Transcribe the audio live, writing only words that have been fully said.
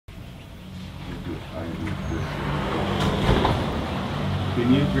I need this.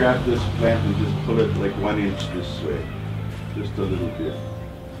 Can you grab this plant and just pull it like 1 inch this way? Just a little bit.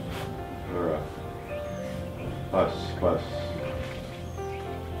 Or pass.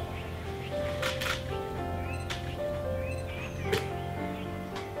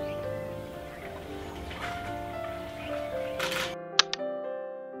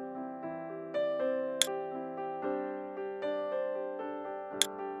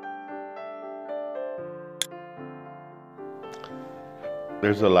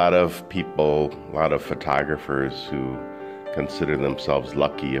 There's a lot of people, a lot of photographers who consider themselves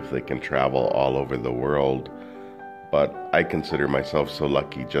lucky if they can travel all over the world. But I consider myself so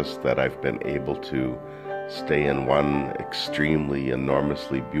lucky just that I've been able to stay in one extremely,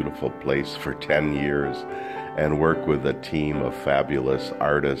 enormously beautiful place for 10 years and work with a team of fabulous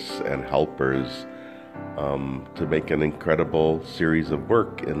artists and helpers to make an incredible series of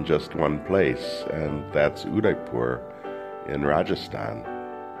work in just one place, and that's Udaipur in Rajasthan.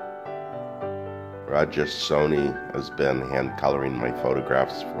 Rajesh Soni has been hand coloring my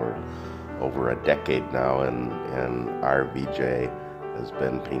photographs for over a decade now, and RVJ has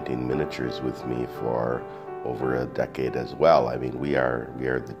been painting miniatures with me for over a decade as well. I mean, we are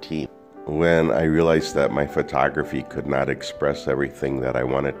the team. When I realized that my photography could not express everything that I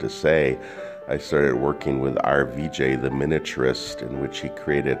wanted to say, I started working with RVJ, the miniaturist, in which he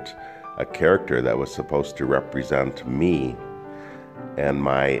created a character that was supposed to represent me and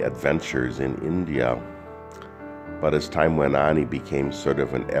my adventures in India. But as time went on, he became sort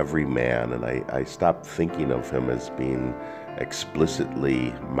of an everyman, and I stopped thinking of him as being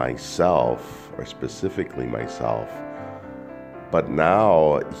explicitly myself or specifically myself. But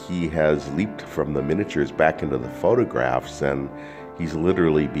now he has leaped from the miniatures back into the photographs, and he's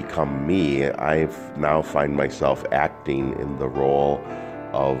literally become me. I've now find myself acting in the role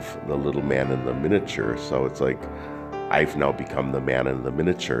of the little man in the miniature. So it's like I've now become the man in the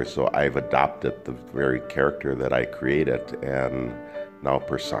miniature. So I've adopted the very character that I created and now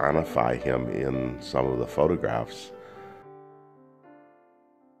personify him in some of the photographs.